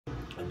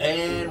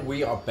And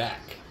we are back.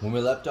 When we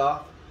left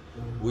off,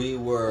 we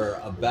were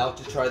about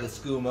to try the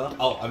skooma.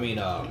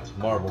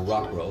 Marble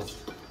rock roast.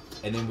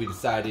 And then we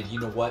decided, you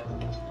know what?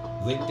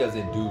 Link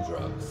doesn't do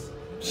drugs.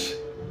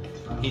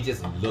 He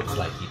just looks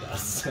like he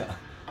does.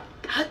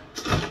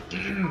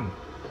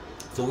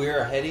 So we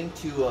are heading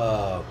to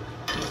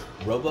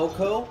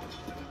Roboco,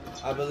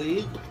 I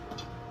believe.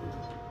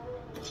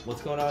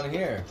 What's going on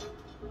here?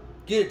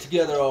 Get it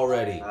together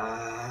already.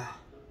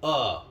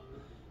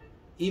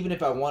 Even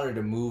if I wanted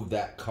to move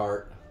that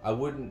cart, I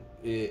wouldn't.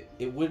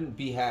 It wouldn't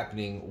be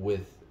happening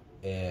with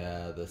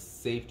the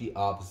safety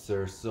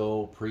officer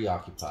so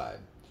preoccupied.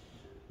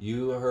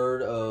 You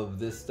heard of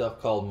this stuff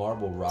called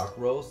marble rock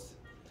roast?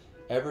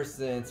 Ever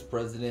since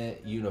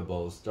President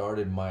Unibo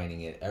started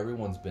mining it,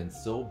 everyone's been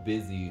so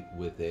busy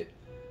with it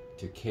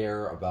to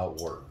care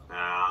about work.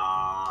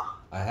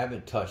 I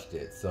haven't touched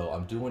it, so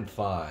I'm doing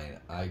fine.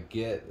 I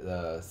get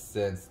the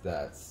sense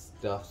that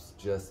stuff's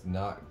just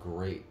not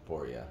great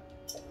for you.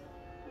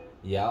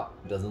 Yeah,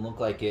 doesn't look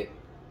like it.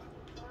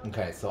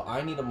 Okay, so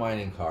I need a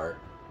mining cart.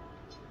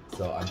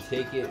 So I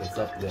take it, it's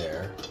up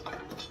there.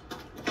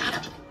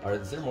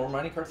 Is there more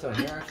mining carts down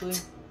here, actually?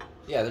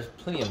 Yeah, there's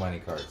plenty of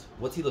mining carts.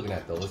 What's he looking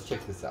at, though? Let's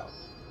check this out.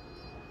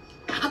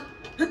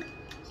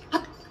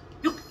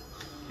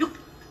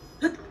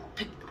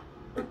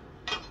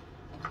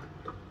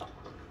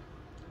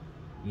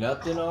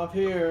 Nothing off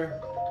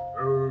here.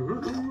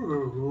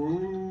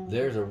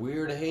 There's a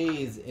weird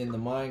haze in the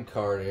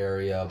minecart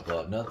area,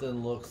 but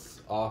nothing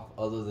looks off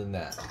other than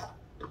that.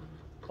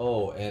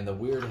 Oh, and the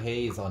weird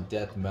haze on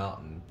Death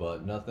Mountain,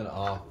 but nothing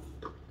off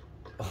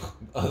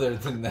other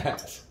than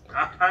that.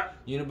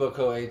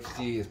 Uniboco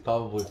HD is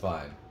probably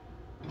fine.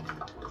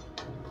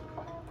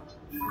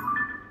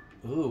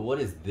 Ooh, what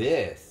is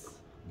this?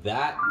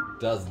 That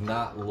does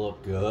not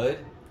look good.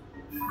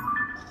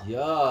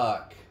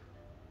 Yuck.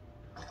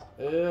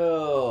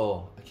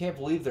 Ew. I can't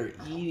believe they're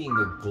eating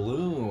the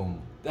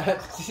gloom.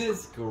 That's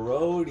just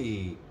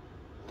grody.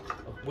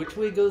 Which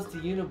way goes to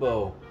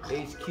Unibo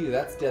HQ?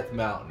 That's Death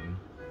Mountain.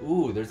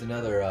 Ooh, there's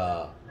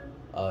another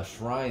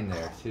shrine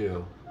there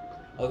too.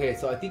 Okay,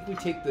 so I think we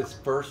take this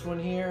first one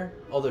here.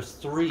 Oh, there's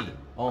 3.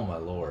 Oh my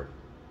lord.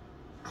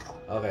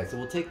 Okay, so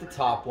we'll take the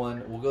top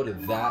one. We'll go to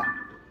that.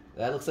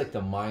 That looks like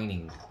the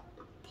mining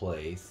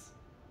place.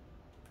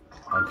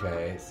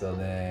 Okay, so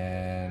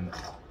then...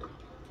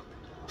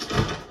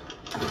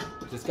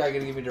 This guy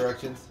gonna give me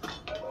directions?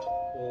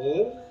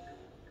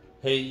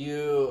 Hey,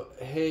 you...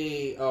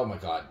 Hey... Oh my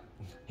god.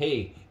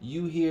 Hey,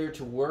 you here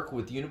to work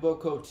with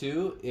Uniboco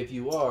too? If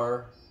you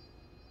are...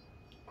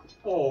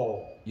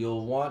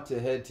 You'll want to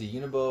head to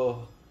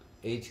Unibo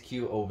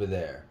HQ over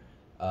there.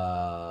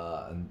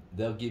 And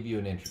they'll give you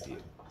an interview.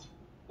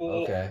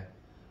 Okay.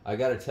 I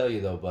gotta tell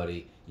you though,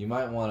 buddy, you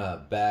might want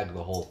to bag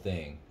the whole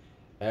thing.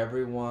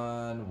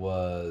 Everyone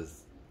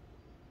was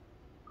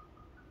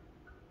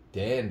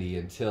dandy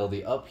until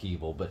the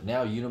upheaval, but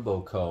now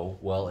Uniboco,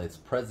 well, it's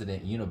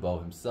President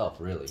Unibo himself,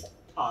 really.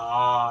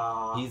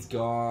 He's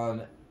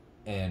gone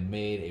and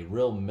made a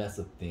real mess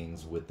of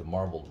things with the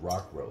marbled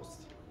rock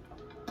roast.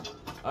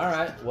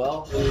 Alright,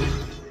 well,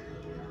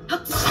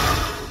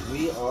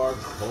 we are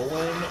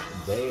going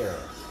there.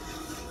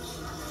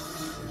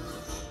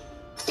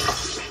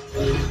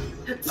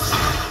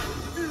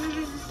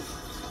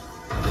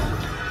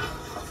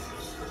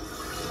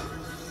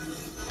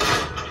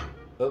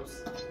 Oops,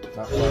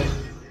 not quite.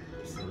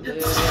 Just a little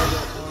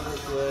bit more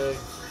this way.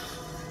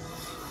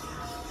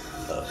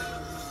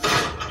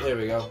 There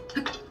we go.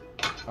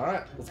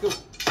 Alright, let's go.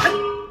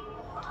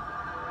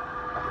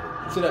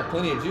 Should have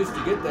plenty of juice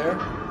to get there.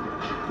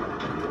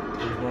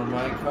 There's more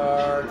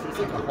minecarts. There's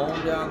like a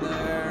home down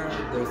there.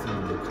 There's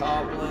some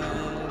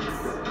goblins.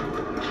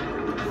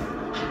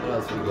 What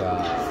else we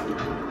got?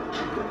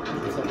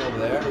 There's something over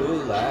there.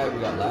 Ooh, lag. We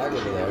got lag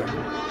over there.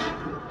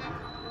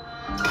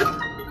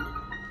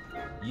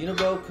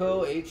 Uniboco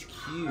HQ.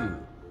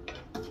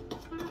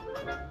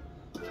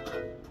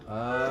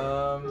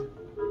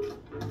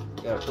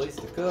 Got a place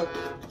to cook.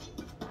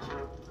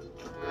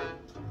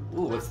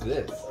 Ooh, what's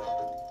this?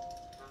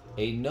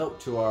 A note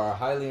to our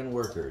Hylian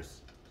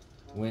workers.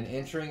 When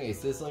entering a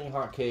sizzling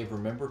hot cave,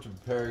 remember to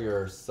prepare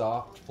your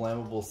soft,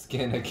 flammable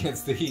skin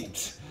against the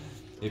heat.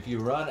 If you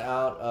run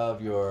out of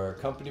your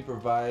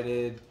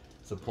company-provided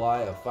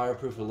supply of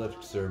fireproof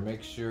elixir,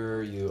 make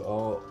sure you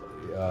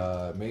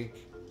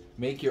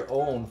make your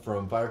own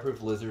from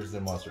fireproof lizards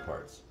and monster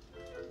parts.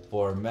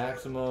 For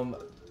maximum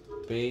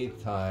bathe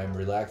time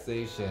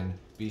relaxation,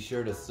 be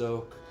sure to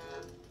soak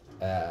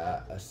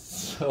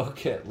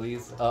at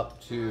least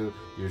up to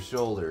your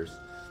shoulders.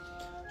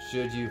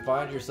 Should you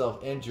find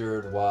yourself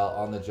injured while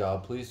on the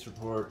job, please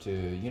report to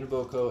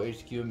Uniboco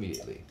HQ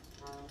immediately.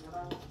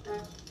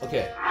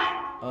 Okay.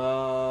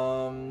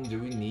 Do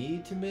we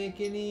need to make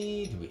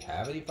any? Do we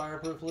have any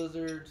fireproof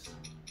lizards?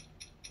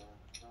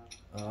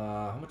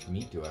 How much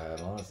meat do I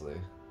have, honestly?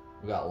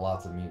 We got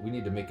lots of meat. We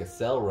need to make a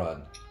sell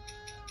run.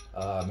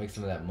 Make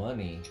some of that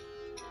money.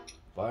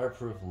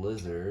 Fireproof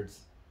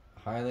lizards.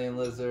 Hylian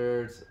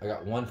lizards. I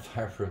got 1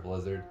 fireproof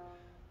lizard.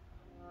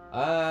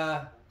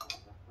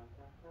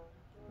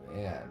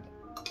 Man.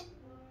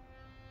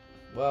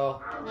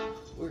 Well,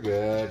 we're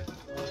good.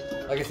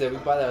 Like I said, we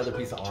can buy that other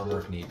piece of armor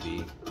if need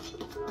be.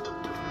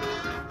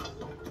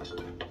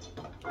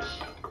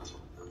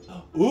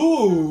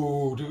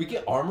 Ooh, do we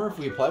get armor if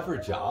we apply for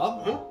a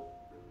job?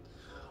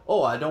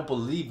 Oh, I don't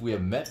believe we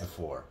have met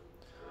before.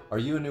 Are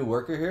you a new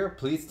worker here?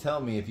 Please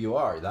tell me if you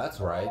are. That's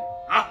right.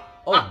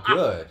 Oh,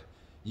 good.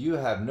 You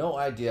have no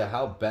idea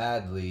how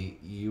badly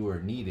you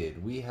are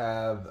needed. We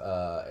have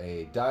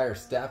a dire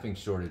staffing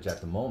shortage at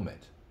the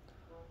moment.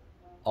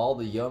 All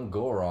the young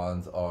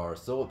Gorons are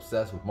so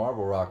obsessed with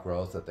marble rock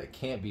roast that they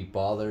can't be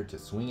bothered to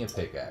swing a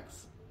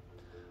pickaxe.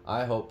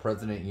 I hope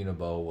President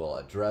Unibo will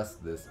address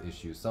this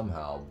issue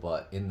somehow,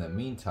 but in the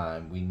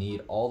meantime, we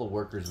need all the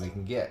workers we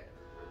can get.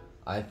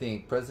 I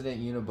think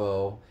President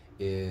Unibo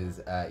is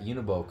at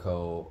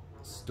Uniboco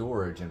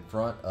storage in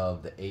front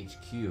of the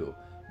HQ,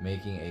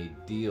 making a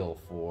deal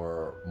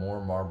for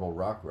more marble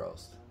rock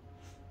roast.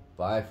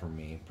 Bye for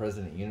me,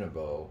 President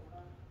Unibo.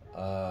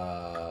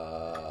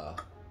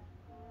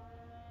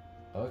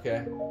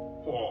 Okay.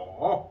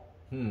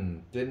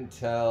 Didn't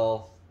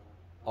tell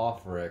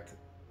Offric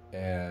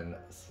and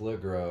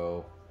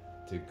Sligro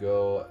to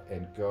go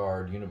and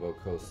guard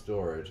Uniboco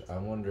storage. I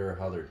wonder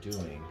how they're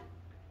doing.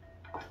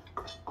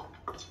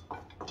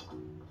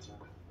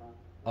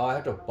 Oh, I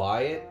have to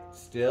buy it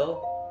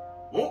still?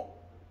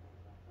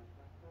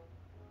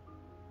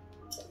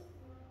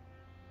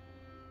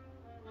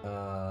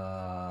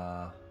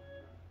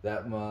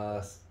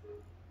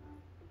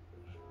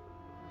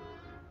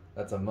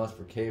 That's a must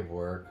for cave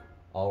work.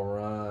 It'll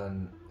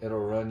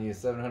run you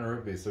 700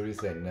 rupees, so what do you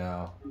say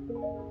now?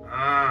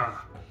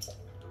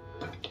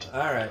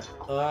 Alright,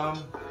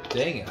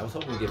 dang it, I was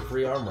hoping to get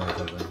free armor or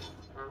something.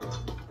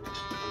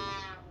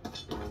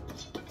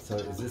 So,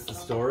 is this the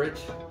storage?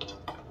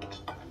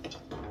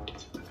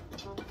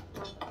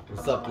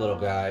 What's up, little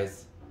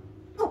guys?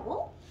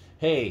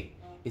 Hey,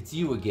 it's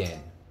you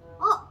again.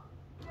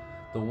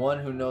 The one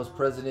who knows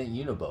President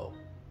Unibo.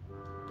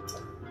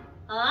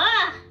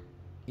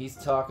 He's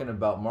talking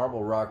about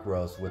marble rock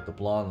roast with the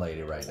blonde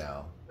lady right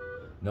now.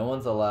 No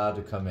one's allowed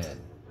to come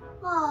in.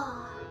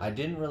 I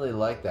didn't really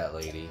like that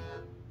lady,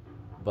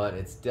 but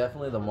it's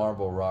definitely the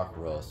marble rock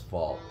roast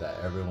fault that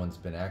everyone's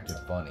been acting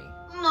funny.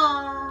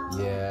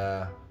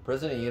 Yeah,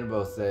 President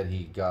Unibo said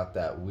he got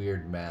that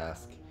weird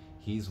mask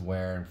he's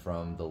wearing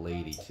from the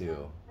lady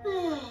too.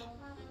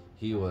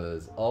 He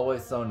was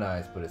always so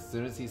nice, but as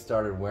soon as he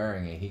started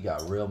wearing it, he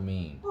got real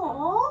mean.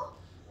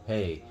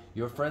 Hey,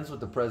 you're friends with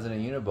the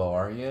President Unibo,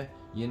 aren't you?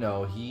 You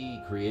know,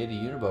 he created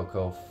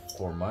Uniboco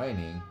for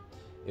mining.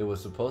 It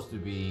was supposed to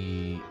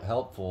be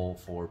helpful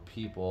for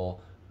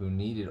people who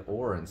needed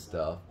ore and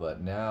stuff, but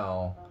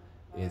now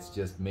it's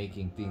just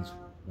making things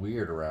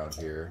weird around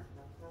here.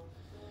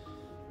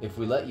 If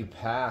we let you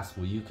pass,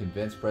 will you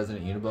convince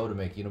President Unibo to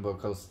make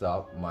Uniboco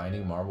stop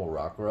mining marble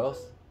rock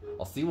roast?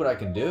 I'll see what I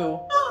can do.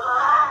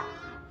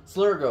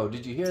 Slurgo,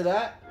 did you hear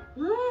that?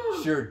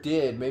 Sure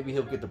did. Maybe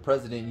he'll get the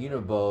President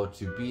Unibo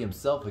to be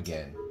himself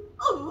again.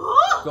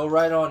 Go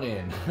right on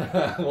in.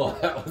 Well,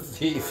 that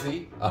was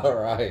easy.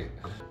 Alright.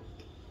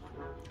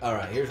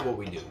 Alright, here's what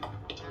we do.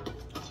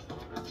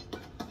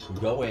 We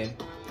go in.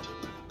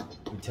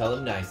 We tell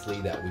them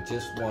nicely that we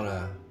just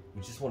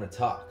wanna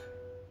talk.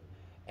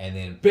 And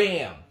then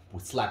BAM! We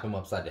slap him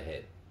upside the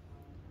head.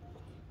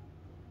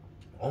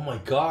 Oh my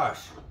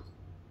gosh.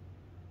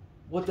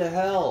 What the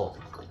hell?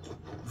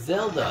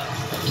 Zelda.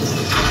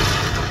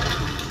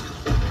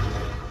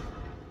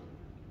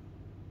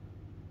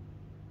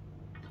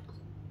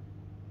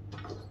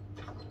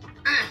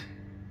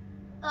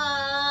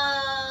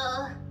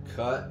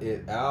 Cut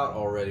it out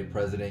already,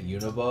 President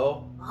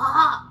Unibo.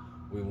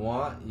 We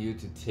want you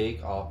to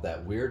take off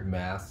that weird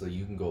mask so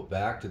you can go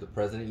back to the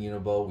President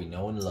Unibo we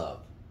know and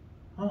love.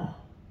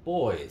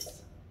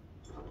 Boys.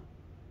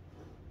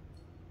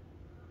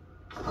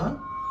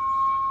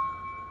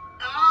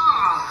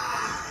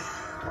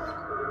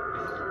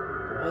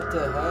 What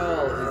the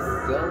hell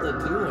is Zelda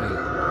doing?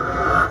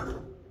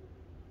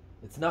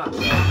 It's not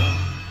Zelda.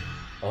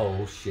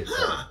 Oh shit.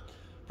 Sorry.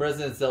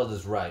 President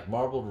Zelda's right.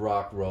 Marbled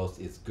rock roast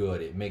is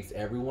good. It makes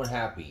everyone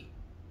happy.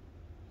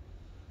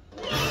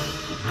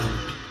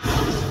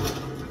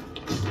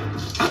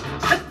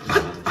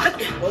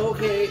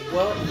 Okay,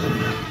 well.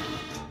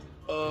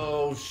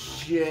 Oh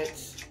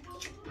shit.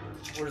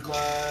 Where's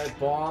my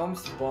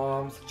bombs?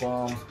 Bombs.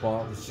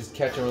 It's just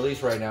catch and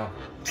release right now.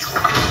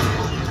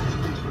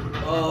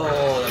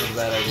 Oh, that's a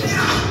bad idea.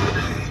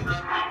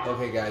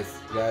 Okay, guys,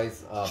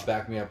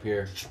 back me up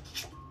here.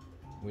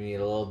 We need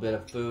a little bit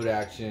of food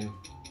action.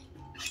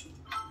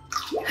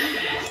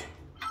 Alright,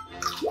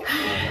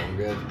 we're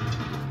good.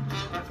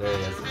 There it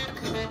is.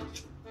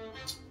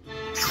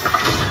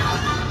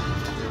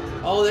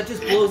 Oh, that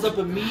just blows up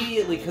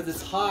immediately because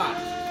it's hot.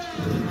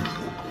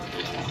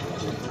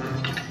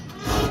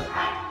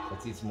 Right,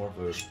 let's eat some more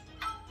food.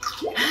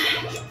 You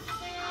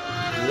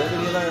live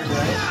and you learn,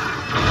 right?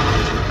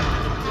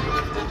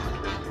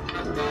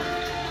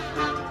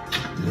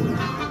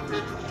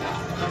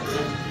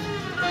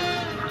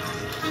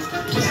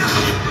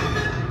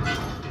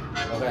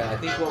 Okay, I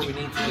think what we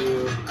need to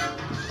do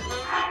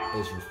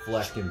is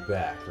reflect him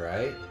back,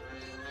 right?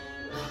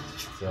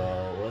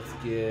 So let's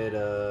get,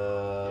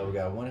 we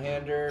got a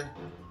one-hander.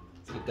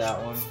 Let's get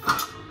that one.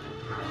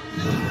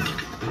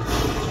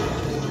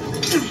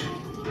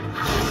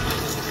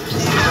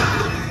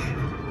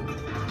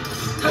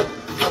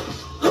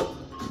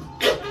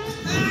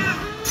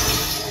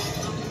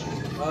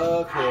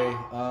 Okay,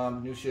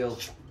 new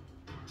shield.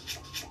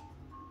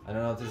 I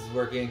don't know if this is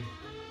working.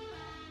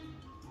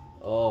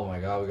 Oh my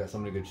god, we got so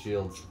many good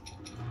shields.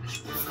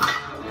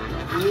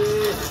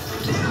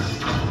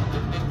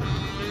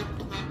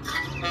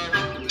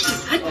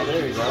 Oh,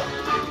 there you go.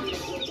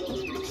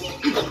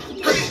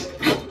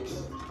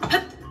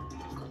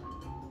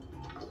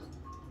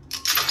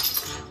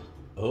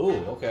 Oh,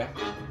 okay.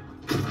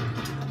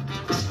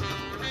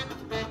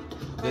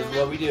 This is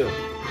what we do.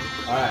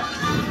 Alright.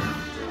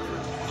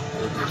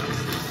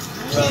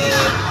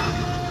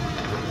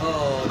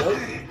 Oh, nope.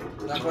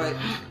 Not quite.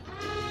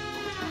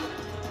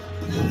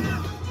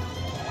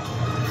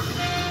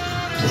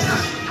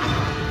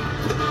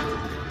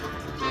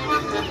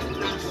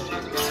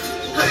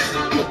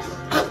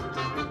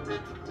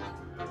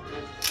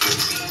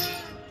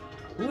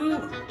 Woo!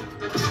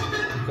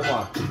 Come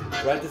on.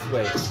 Right this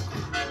way.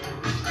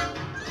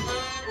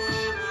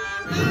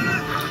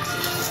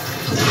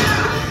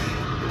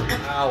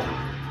 Ow.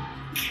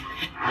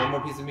 One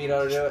more piece of meat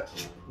ought to do it.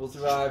 We'll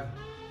survive.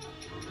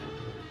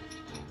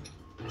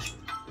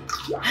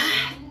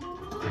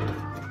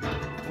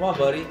 Come on,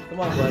 buddy. Come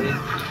on, buddy.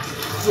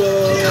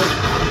 Whoa!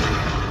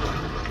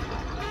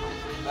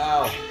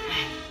 Ow.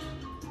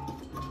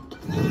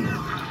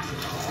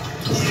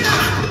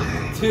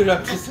 Dude,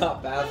 I'm just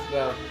not fast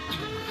enough.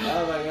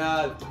 Oh my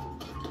god.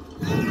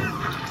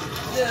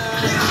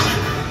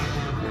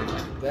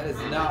 That is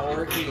not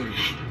working.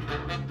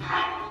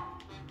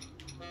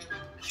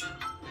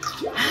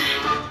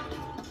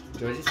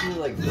 Do I just need to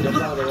like jump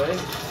out of the way?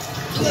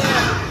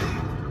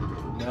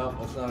 No,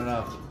 that's not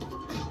enough.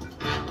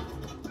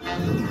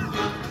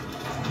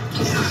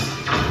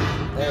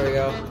 There we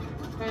go.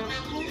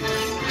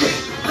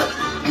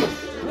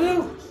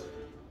 Woo!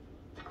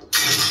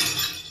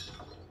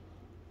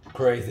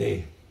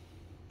 Crazy.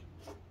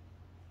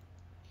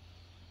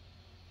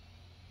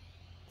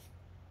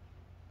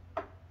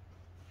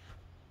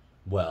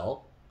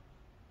 Well,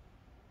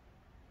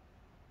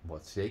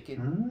 what's shaking?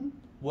 Hmm?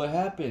 What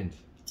happened?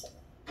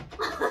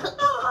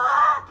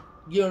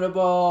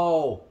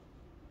 Unibo!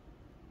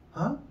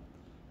 Huh?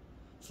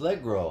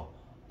 Slegro,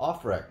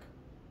 Offrek.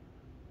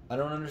 I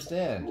don't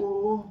understand.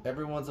 Oh.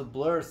 Everyone's a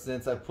blur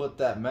since I put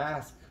that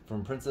mask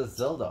from Princess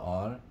Zelda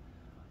on.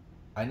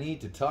 I need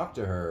to talk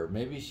to her.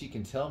 Maybe she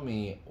can tell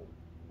me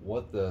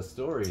what the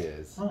story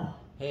is. Oh.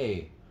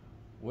 Hey,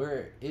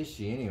 where is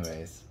she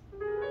anyways?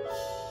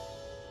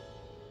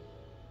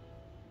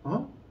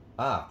 Huh?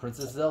 Ah,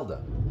 Princess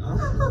Zelda. Huh?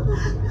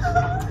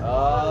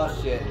 Oh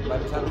shit,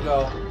 might be time to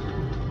go.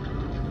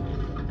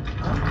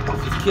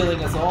 Huh? She's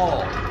killing us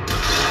all.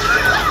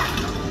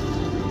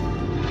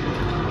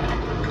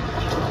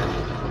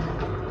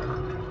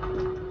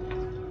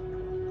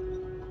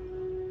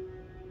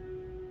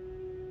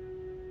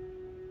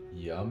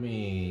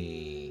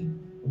 Yummy.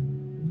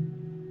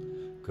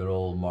 Good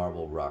old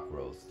marble rock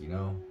roast, you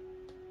know?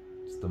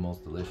 It's the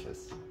most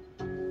delicious.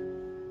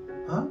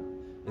 Huh?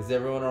 Is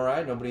everyone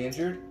alright? Nobody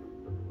injured?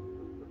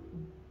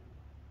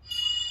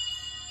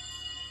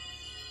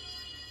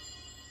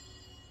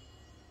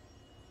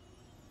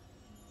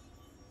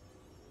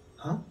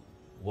 Huh?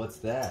 What's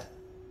that?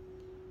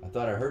 I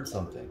thought I heard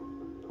something.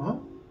 Huh?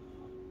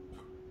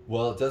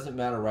 Well, it doesn't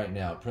matter right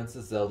now.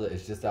 Princess Zelda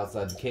is just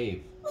outside the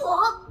cave.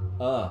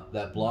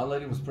 That blonde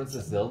lady was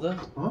Princess Zelda?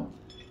 Huh?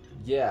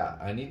 Yeah,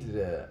 I needed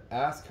to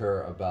ask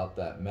her about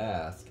that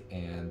mask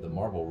and the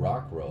marble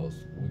rock rose.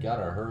 We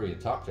gotta hurry and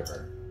talk to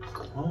her.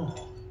 Oh.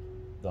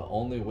 The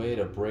only way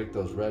to break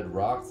those red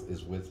rocks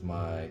is with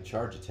my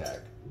charge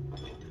attack.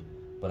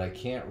 But I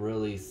can't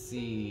really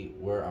see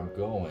where I'm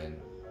going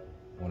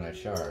when I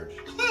charge.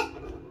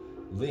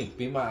 Link,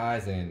 be my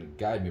eyes and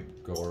guide me,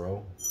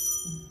 Goro.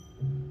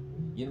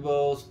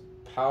 Unibo's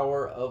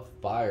power of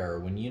fire.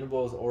 When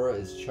Unibo's aura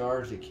is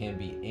charged, it can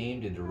be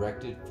aimed and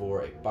directed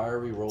for a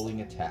fiery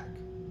rolling attack.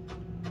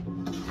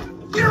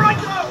 Here I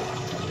go!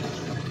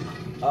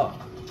 Oh.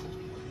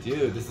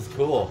 Dude, this is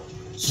cool.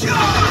 Charge!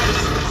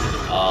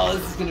 Oh,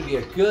 this is gonna be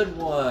a good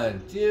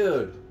one.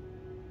 Dude.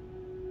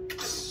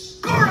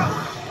 Goro!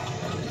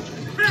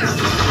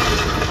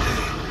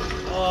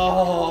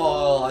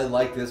 Oh, I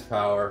like this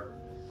power.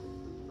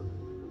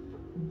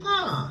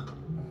 Huh?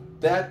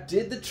 That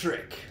did the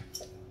trick.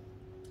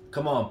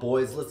 Come on,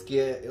 boys, let's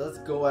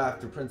go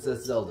after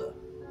Princess Zelda.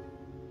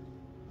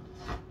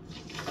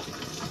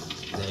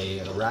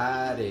 They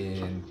ride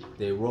in,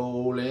 they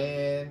roll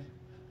in,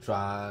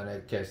 trying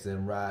to catch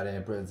them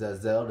riding Princess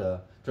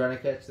Zelda, trying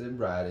to catch them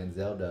riding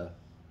Zelda.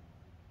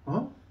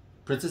 Huh?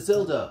 Princess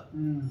Zelda.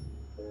 Hmm.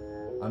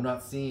 I'm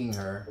not seeing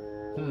her.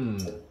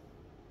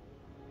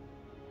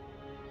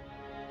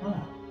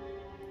 Huh?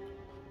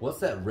 What's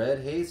that red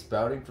haze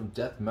spouting from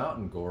Death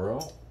Mountain,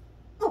 Goro?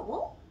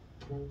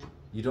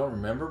 You don't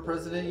remember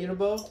President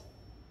Unibo?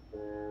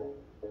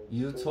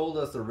 You told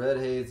us the red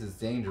haze is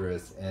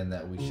dangerous and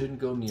that we shouldn't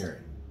go near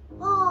it.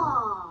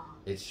 Oh.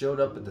 It showed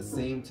up at the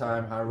same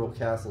time Hyrule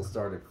Castle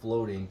started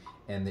floating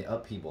and the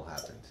upheaval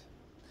happened.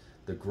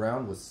 The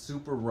ground was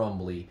super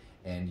rumbly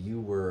and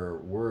you were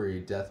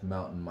worried Death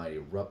Mountain might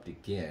erupt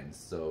again,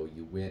 so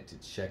you went to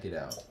check it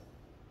out.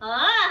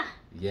 Ah.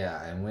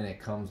 Yeah, and when you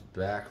came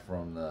back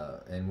from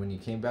the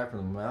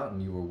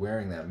mountain, you were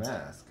wearing that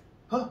mask.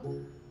 Huh?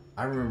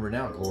 I remember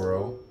now,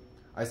 Goro.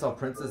 I saw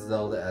Princess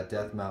Zelda at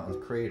Death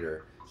Mountain's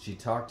crater. She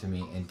talked to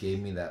me and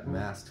gave me that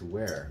mask to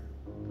wear.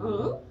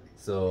 Hmm?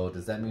 So,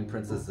 does that mean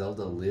Princess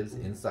Zelda lives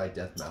inside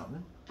Death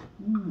Mountain?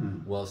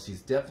 Well,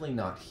 she's definitely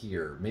not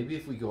here. Maybe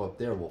if we go up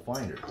there, we'll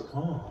find her.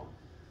 Oh.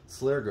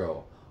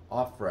 Slurgo,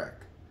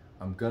 Offrek,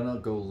 I'm gonna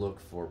go look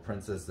for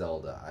Princess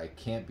Zelda. I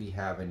can't be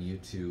having you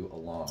two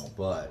along,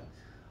 but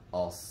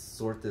I'll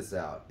sort this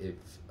out.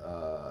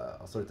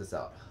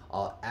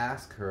 I'll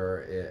ask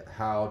her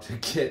how to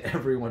get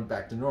everyone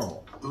back to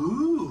normal.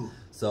 Ooh.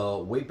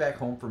 So wait back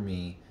home for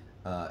me.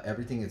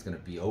 Everything is gonna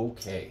be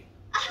okay.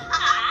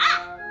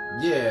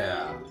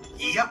 Yeah.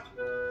 Yep.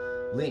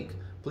 Link,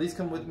 please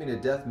come with me to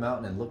Death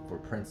Mountain and look for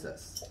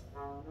Princess.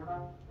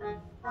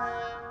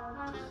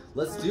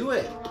 Let's do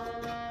it.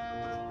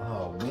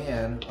 Oh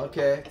man.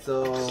 Okay,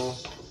 so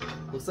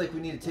looks like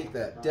we need to take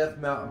that Death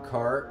Mountain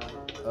cart.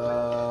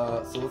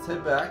 So let's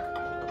head back.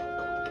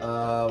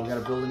 We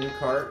gotta build a new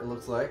cart, it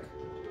looks like.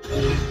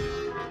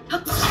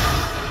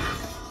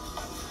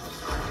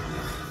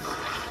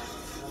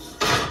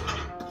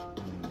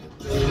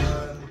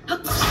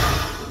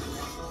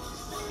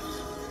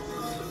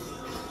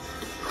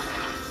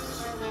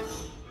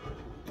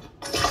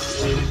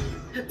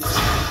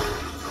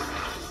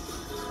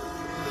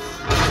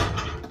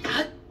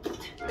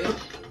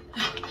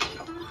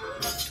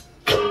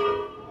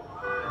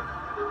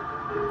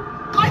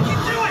 I can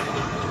do it!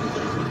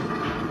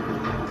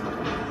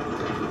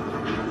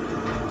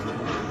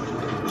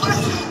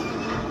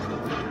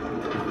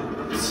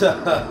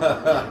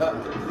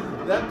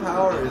 That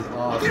power is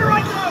awesome. Here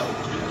I go!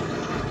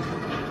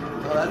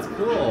 Oh, that's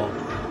cool.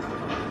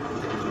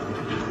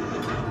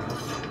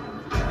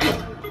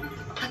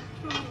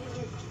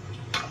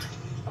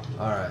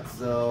 Alright,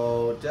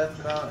 so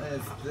Death Mountain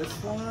is this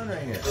one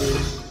right here.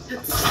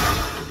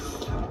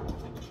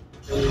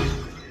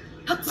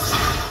 Let's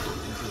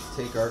just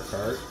take our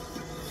cart.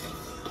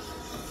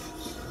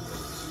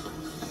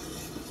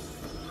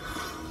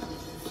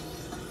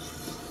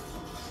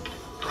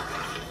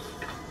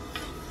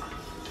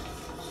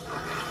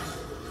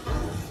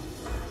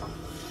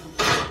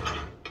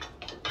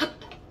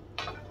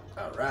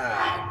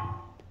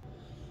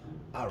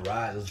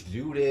 Alright, let's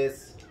do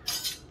this.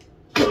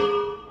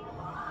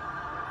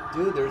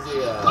 Dude, there's a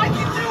I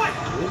can do it!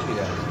 Luffy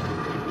down there.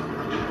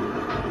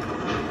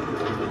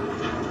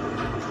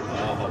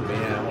 Oh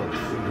man, I want to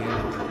shoot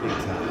him big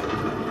time.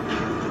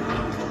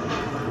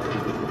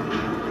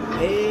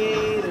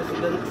 Hey, there's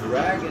another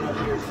dragon up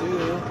here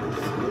too.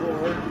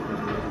 Score.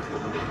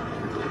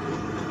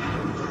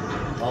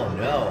 Oh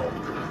no.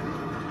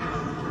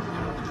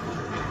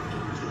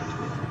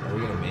 Are we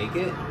gonna make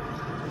it?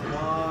 Come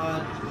on.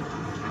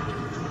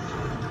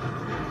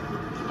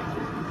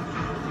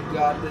 You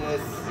got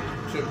this.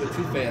 Should put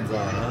two fans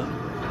on, huh?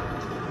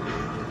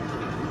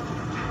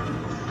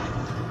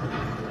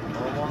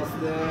 Almost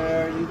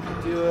there. You can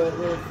do it,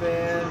 little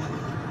fan.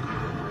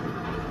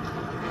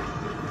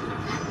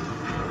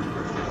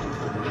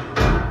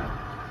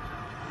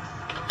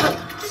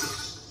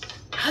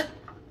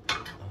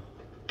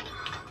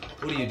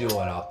 What are you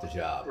doing off the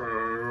job?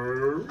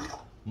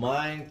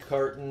 Mine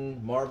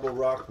carton marble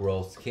rock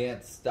roast.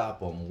 Can't stop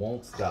them.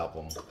 Won't stop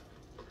them.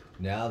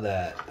 Now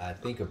that I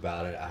think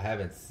about it, I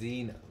haven't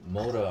seen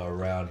Moda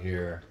around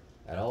here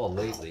at all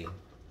lately.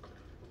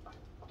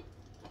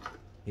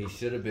 He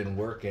should have been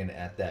working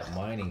at that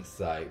mining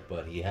site,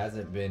 but he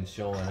hasn't been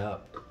showing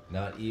up,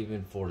 not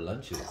even for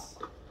lunches.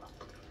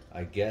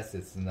 I guess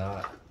it's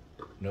no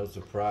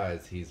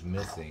surprise he's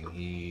missing.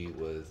 He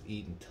was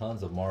eating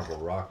tons of marble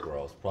rock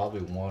rolls,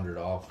 probably wandered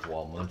off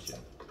while munching.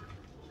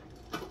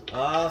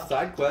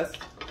 Side quest.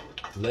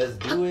 Let's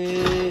do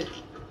it.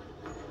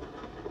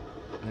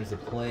 There's a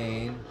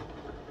plane.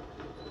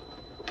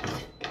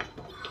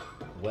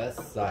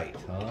 West site,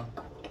 huh?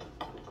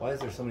 Why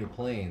is there so many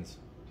planes?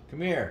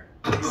 Come here.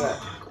 Where you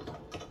at?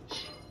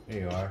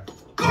 Here you are.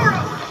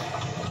 Goro!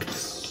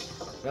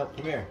 Nope,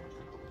 come here.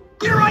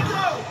 Here I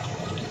go!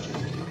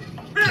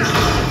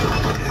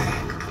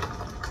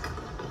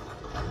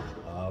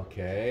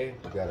 Okay,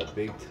 we got a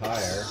big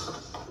tire.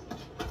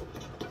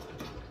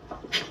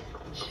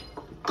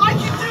 I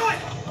can do it!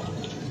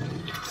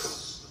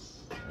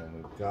 And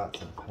we've got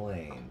some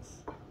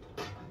planes.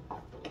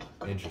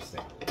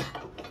 Interesting.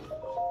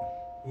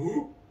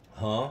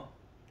 Huh?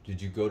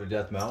 Did you go to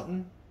Death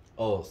Mountain?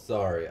 Oh,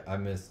 sorry, I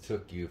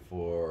mistook you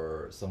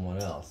for someone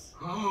else.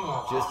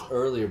 Just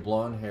earlier,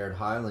 blonde-haired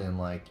Hylian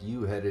like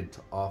you headed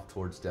off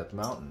towards Death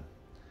Mountain.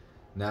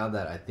 Now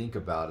that I think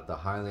about it, the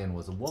Hylian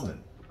was a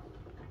woman.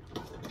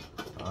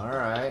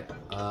 Alright,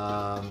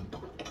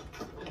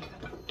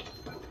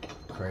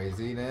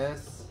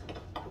 Craziness.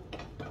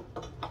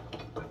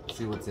 Let's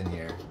see what's in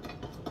here.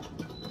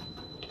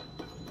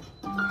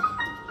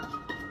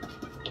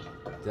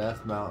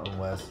 Death Mountain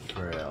West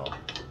Trail.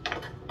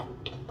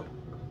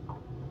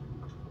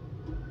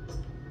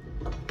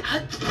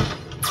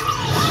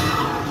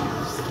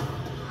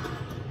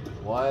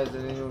 Why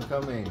isn't anyone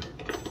coming?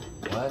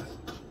 What?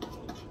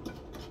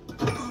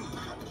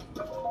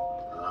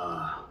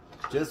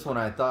 Just when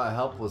I thought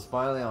help was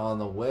finally on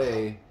the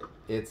way,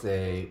 it's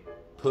a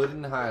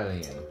Puddin'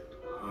 Hylian.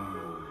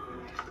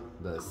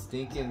 The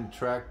stinking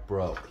track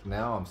broke.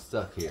 Now I'm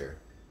stuck here.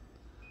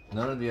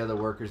 None of the other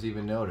workers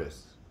even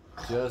noticed.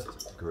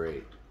 Just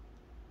great.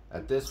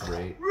 At this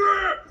rate,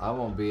 I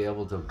won't be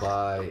able to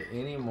buy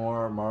any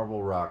more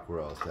marble rock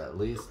roast. At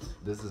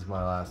least this is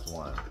my last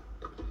one.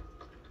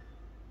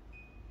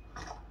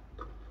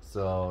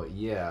 So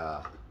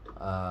yeah,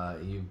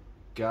 you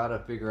gotta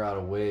figure out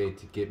a way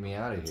to get me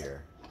out of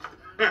here.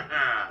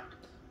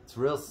 It's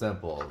real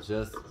simple.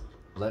 Just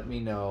let me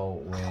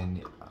know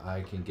when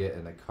I can get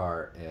in the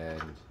cart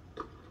and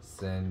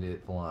send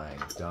it flying.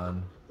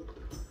 Done?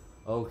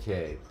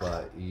 Okay,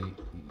 but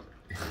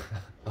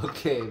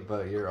okay,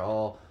 but you're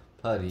all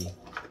putty.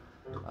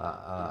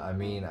 I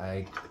mean,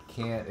 I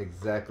can't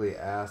exactly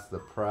ask the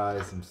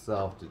prize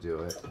himself to do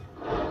it.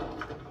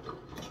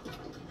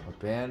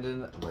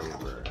 Abandoned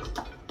labor.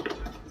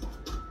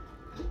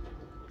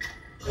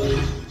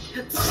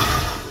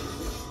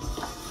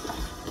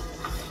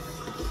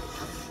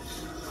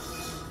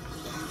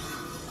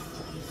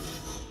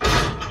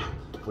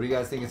 What do you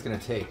guys think it's gonna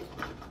take?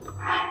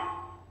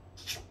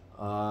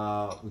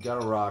 We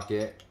got a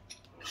rocket.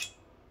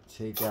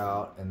 Take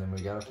out, and then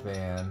we got a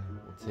fan.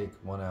 We'll take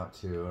one out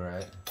too,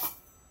 alright?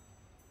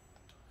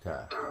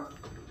 Okay.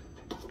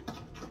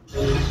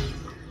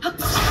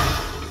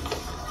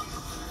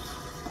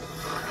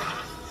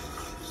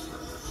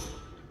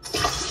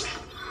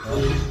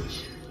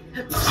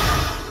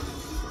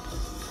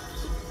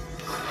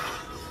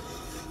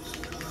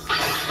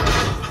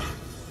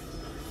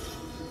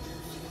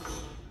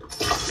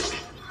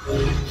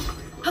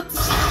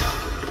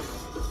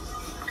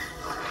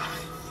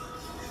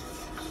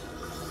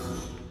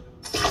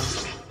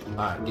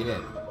 Alright, get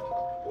in.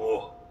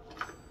 Oh.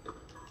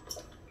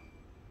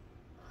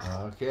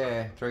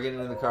 Okay, try getting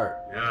in the cart.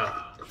 Yeah.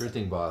 Sure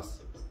thing, boss.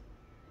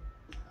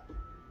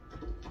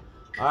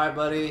 Alright,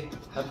 buddy.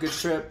 Have a good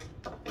trip.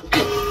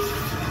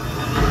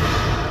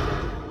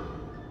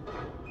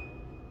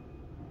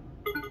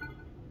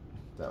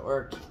 That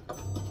worked.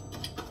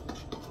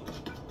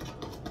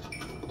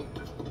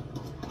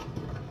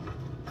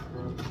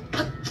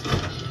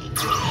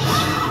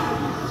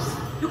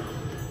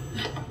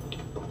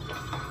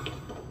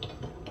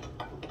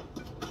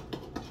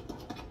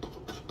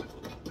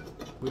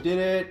 We did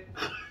it!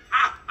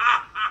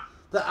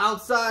 The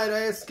outside,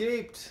 I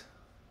escaped!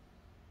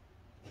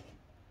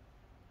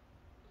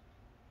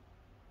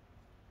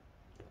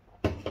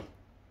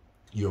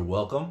 You're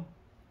welcome.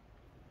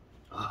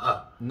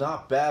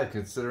 Not bad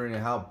considering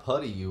how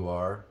putty you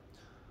are.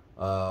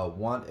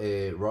 Want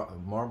a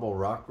marble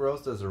rock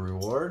roast as a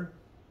reward?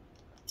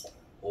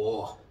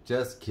 Oh.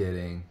 Just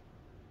kidding.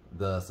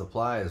 The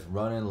supply is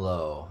running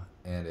low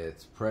and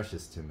it's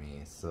precious to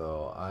me,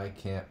 so I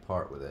can't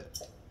part with it.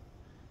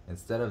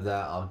 Instead of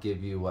that, I'll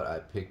give you what I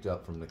picked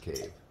up from the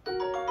cave.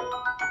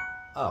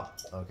 Oh,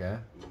 okay.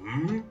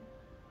 Hmm?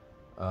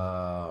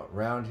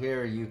 Round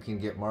here you can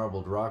get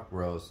marbled rock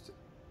roast.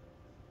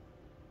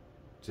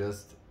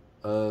 Just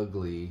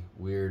ugly,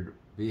 weird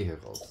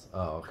vehicles.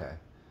 Oh, okay.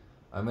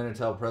 I'm gonna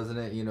tell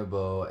President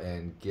Unibo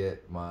and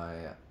get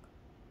my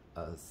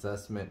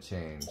assignment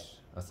changed.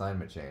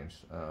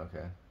 Oh,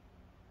 okay.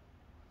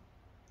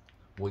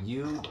 Will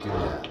you do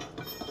that?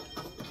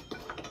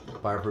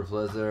 Fireproof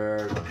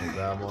lizard, I'm gonna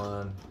grab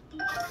one.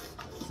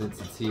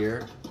 Since it's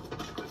here.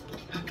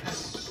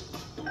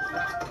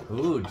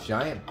 Ooh,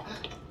 giant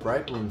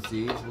bright bloom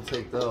seeds, we'll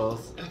take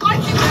those.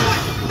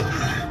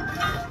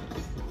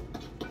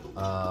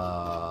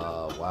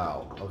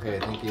 Wow. Okay,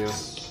 thank you.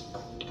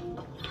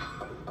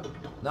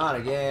 Not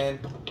again.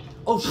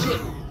 Oh shit!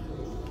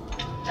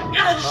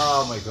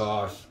 Oh my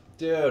gosh.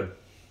 Dude.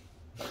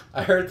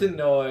 I heard the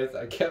noise,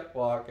 I kept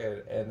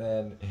walking, and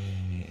then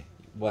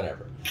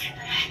whatever.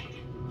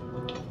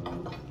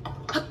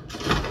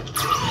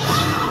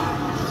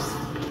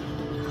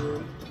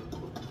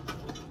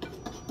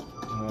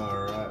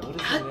 Alright, what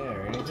is in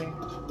there? Anything?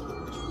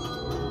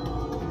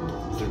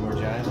 Is there more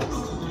giants?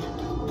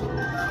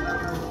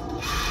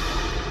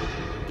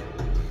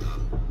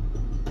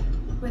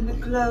 When the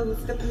glow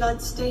of the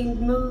blood-stained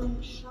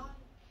moon shines.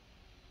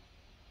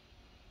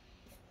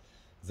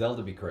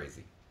 Zelda be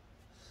crazy.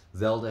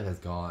 Zelda has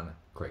gone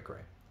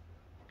cray-cray.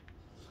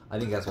 I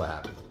think that's what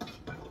happened.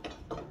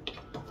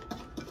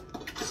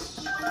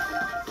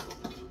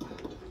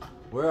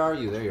 Where are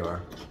you? There you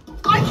are.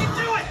 I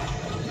can do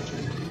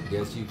it!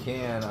 Yes, you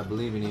can. I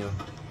believe in you.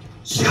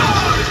 Charge!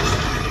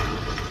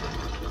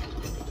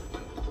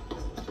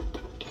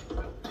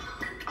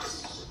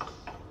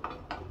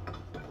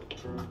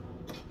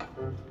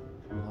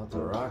 Lots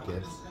of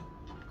rockets.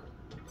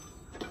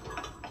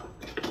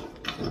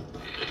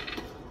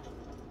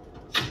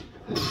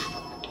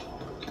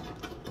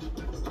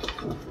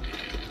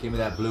 Give me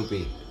that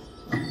bloopy.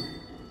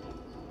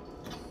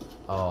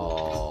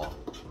 Oh,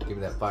 give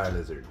me that fire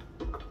lizard.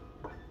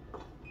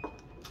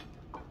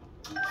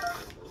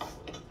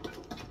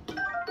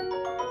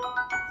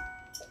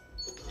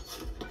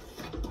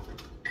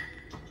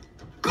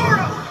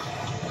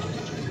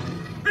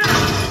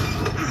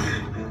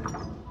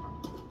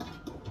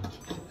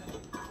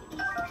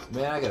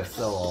 Man, I gotta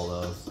sell all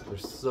those. They're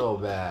so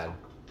bad.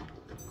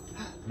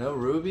 No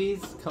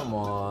rubies? Come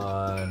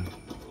on.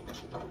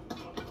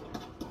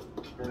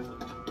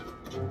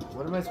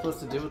 What am I supposed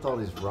to do with all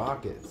these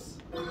rockets?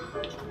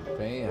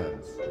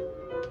 Fans.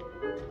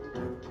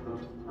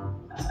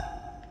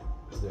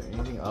 Is there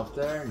anything up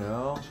there?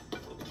 No?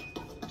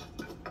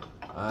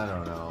 I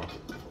don't know.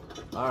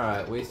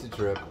 Alright, wasted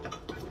trip.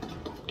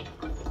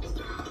 I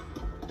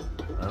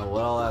don't know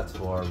what all that's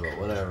for, but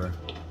whatever.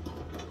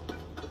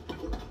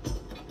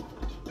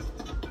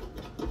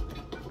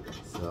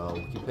 So,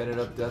 we'll keep headed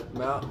up Death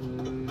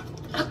Mountain.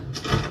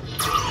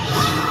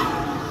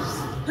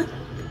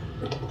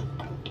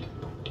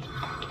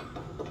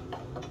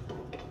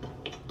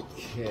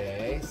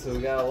 Okay, so we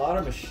got a lot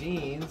of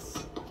machines.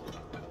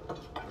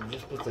 We're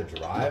just supposed to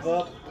drive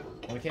up?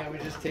 Why can't we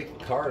just take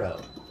a cart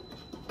up?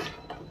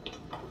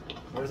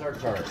 Where's our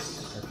cart?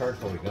 Our cart's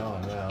probably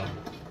gone now.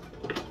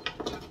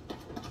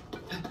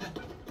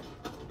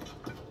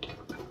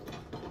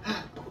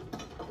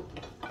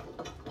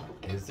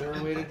 Is there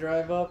a way to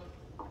drive up?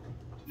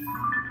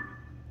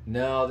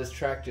 No, this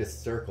track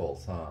just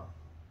circles, huh?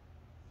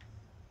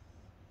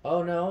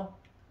 Oh no.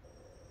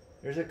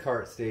 There's a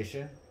cart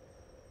station.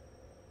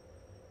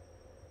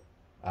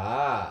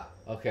 Ah,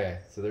 okay.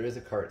 So there is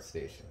a cart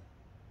station.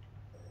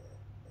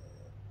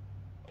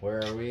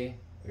 Where are we?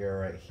 We are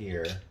right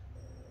here.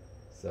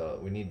 So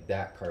we need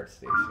that cart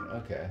station.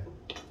 Okay.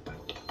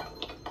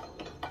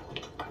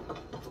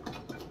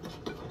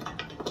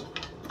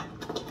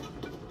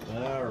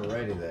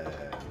 Alrighty then.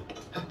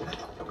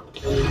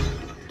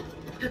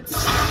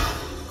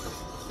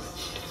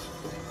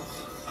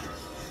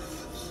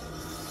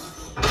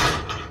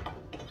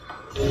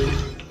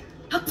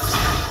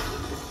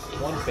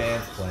 One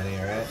fan's plenty,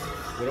 alright?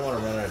 We don't want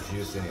to run out of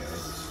juice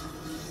anyways.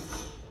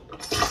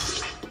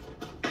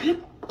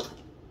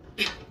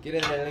 Get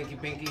in there, Linky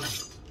Pinky.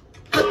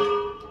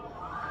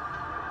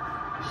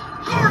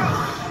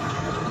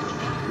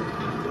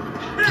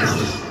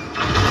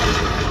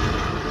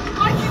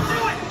 I can do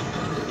it!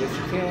 Yes,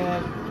 you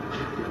can.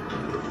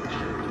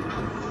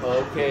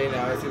 Okay,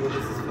 now I see what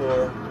this is for.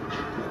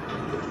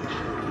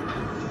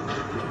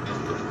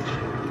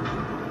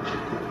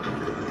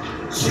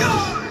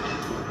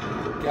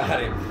 Charge! Got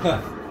him.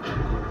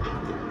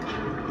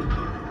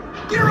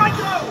 Here I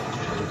go!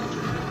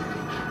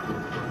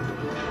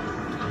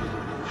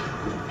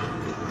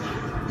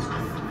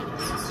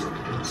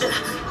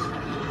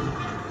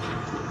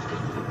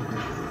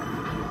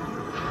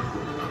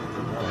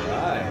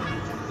 Alright.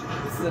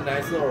 This is a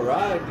nice little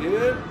ride,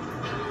 dude.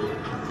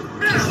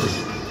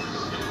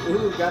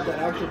 Ooh, got that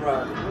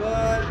Octorok.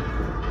 What?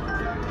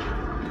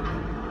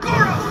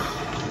 Goro!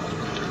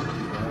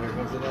 Oh, here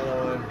comes another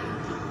one.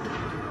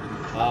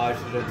 Oh, I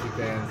should have done two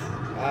fans.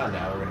 Ah,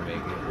 now we're gonna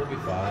make it. We'll be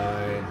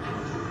fine.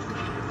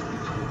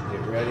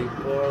 Get ready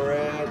for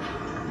it.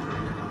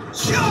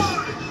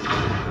 Charge!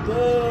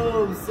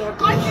 Boom!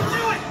 Sucker! I can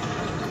do it!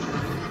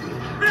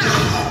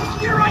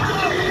 Here I go!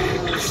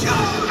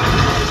 Charge!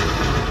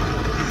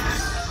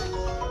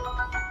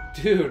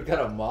 Dude, got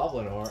a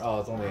Moblin horn. Oh,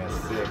 it's only a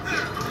 6.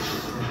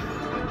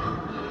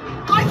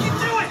 I can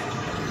do it!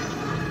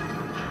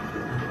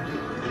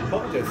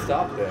 Probably could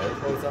stop there.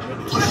 Probably something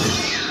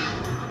interesting.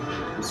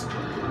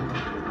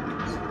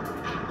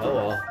 Oh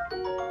well.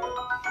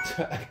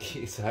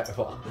 He's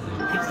well,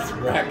 he's just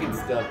racking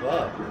stuff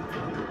up.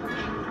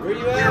 Where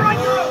you at, Here I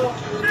go!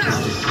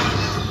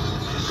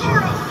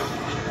 Goro!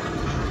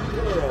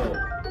 Goro?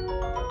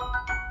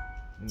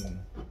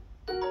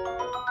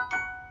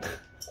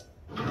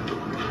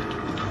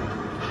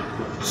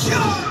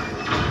 Charge!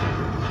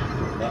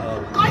 Uh-oh.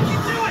 I can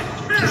do it!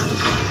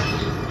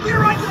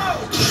 Here I go!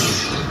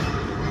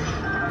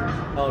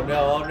 Oh no,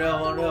 oh no,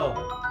 oh no.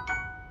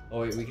 Oh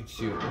wait, we can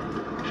shoot.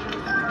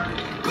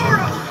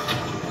 Goro!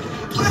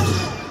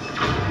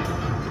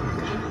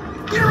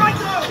 Here I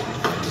go!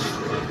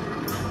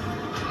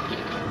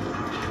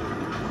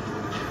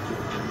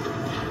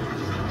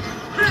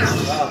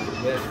 Oh,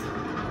 missed.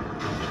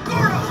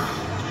 Goro!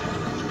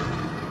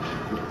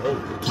 Oh,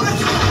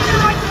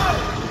 Here I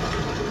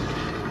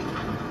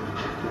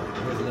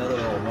there's another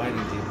little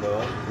mining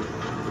depot.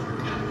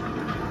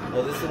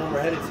 Oh, this is the one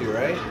we're headed to,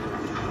 right?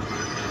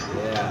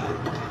 Yeah.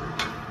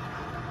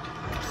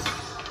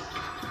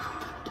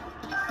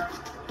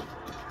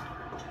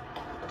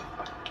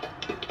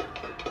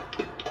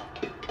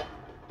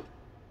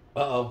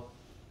 Uh-oh.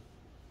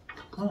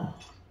 Oh.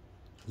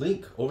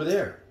 Link, over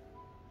there.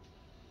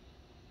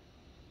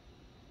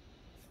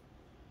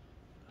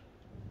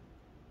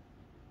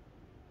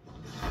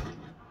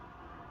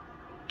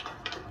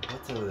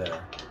 What's over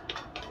there?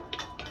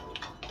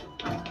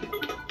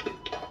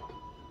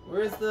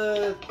 Where's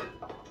the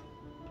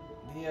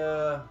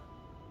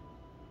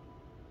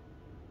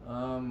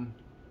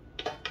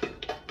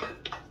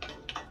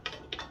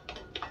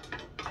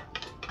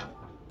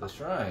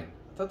shrine?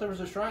 I thought there was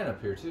a shrine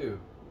up here too.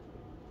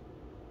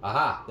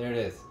 Aha, there it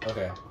is.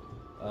 Okay.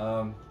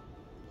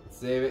 Let's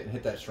save it and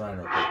hit that shrine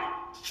real quick.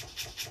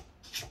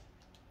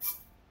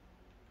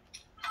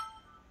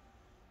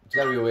 There's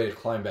gotta be a way to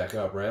climb back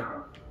up, right?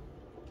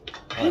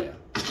 Oh yeah.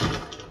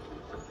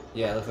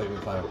 Yeah, it looks like we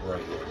can climb up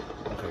right here.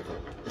 Okay, cool.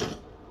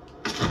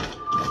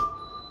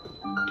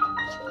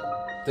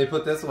 They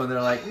put this one,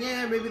 they're like,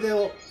 yeah, maybe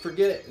they'll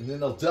forget it, and then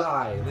they'll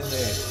die, and then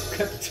they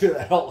have to do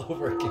that all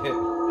over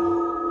again.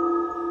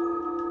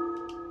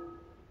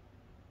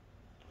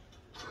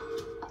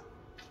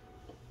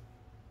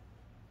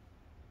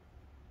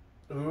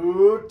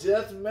 Ooh,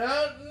 Death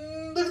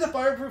Mountain! Look at the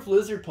fireproof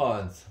lizard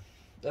ponds.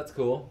 That's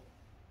cool.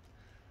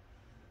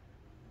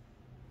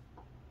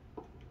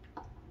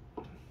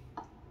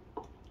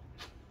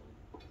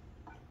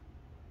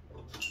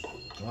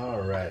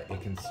 Alright, a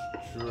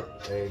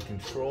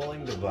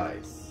controlling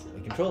device. A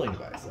controlling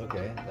device,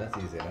 okay, that's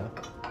easy enough.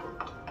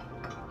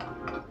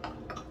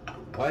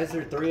 Why is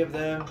there 3 of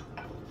them?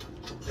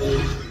 Do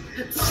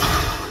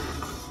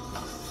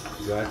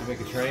I have to make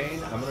a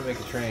train? I'm gonna make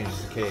a train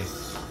just in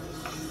case.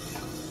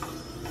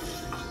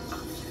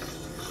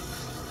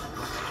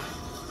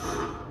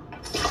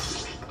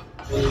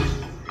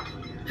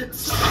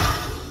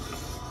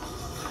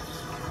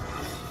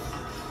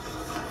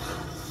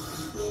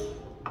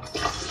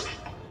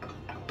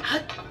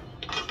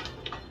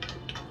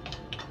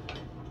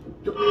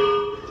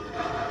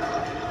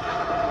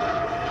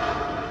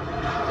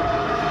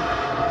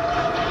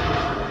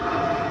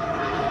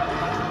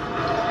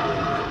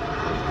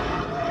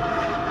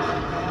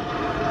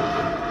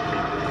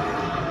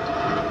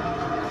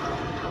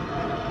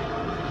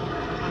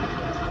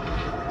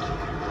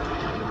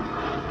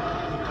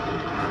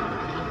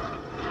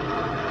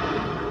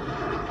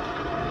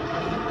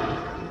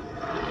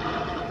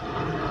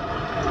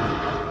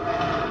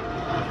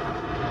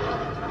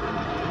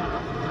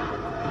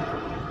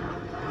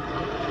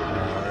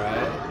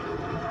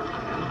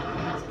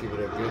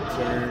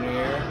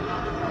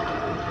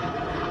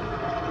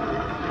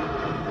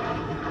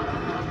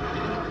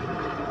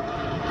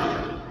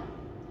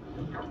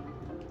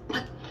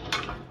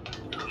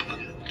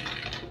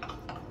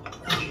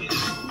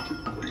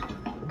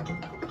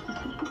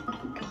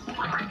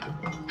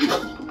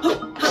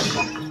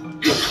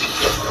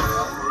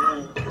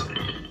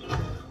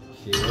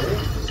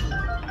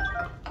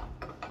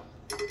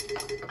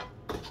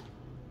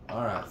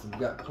 Alright, so we've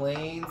got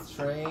planes,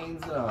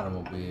 trains, and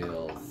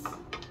automobiles.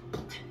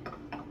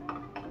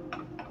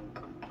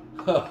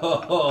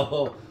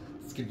 Oh,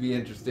 this could be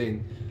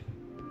interesting.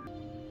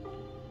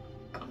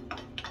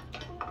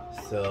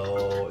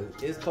 So,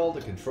 it is called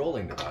a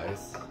controlling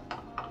device.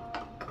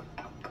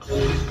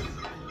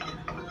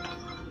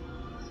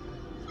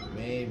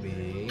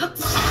 Maybe...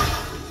 just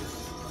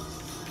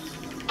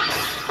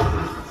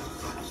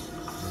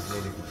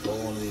need to control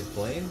one of these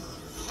planes?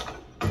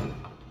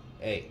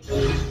 Hey.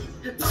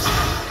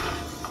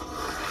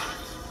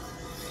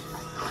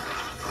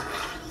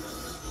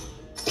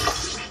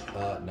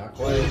 Not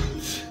quite.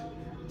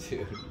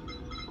 Dude.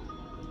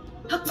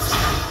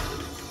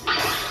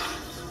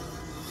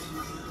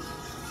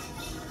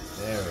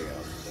 There we go.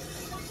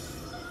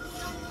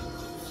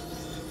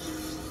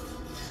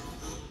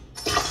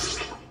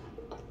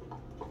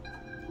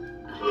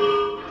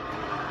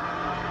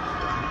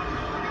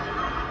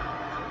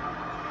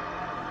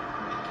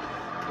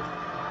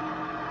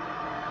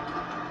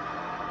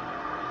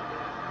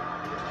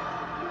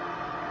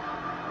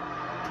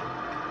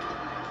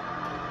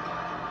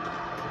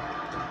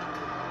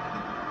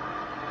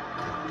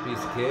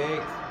 Piece of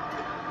cake.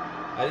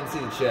 I didn't see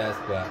the chest,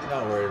 but I'm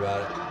not worried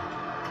about it.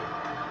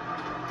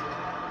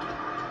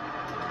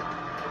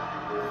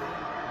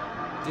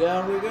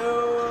 Down we go!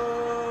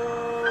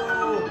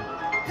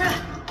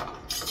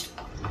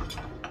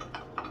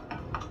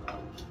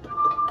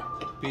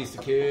 Piece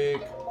of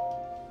cake.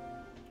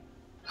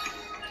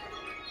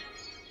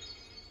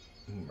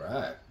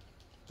 Alright.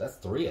 That's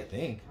 3, I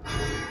think.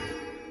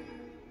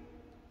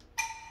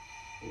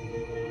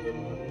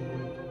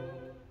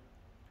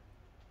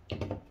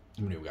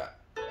 How many we got?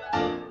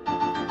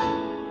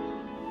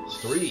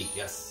 3,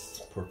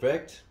 yes,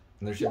 perfect.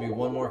 And there should be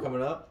one more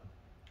coming up.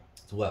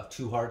 So we'll have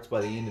 2 hearts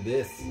by the end of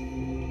this.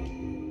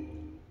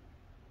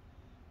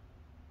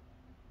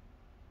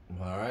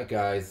 Alright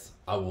guys,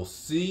 I will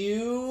see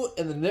you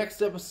in the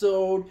next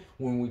episode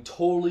when we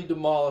totally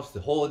demolish the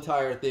whole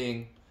entire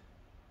thing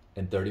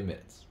in 30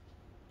 minutes.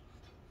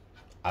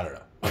 I don't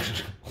know.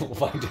 We'll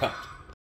find out.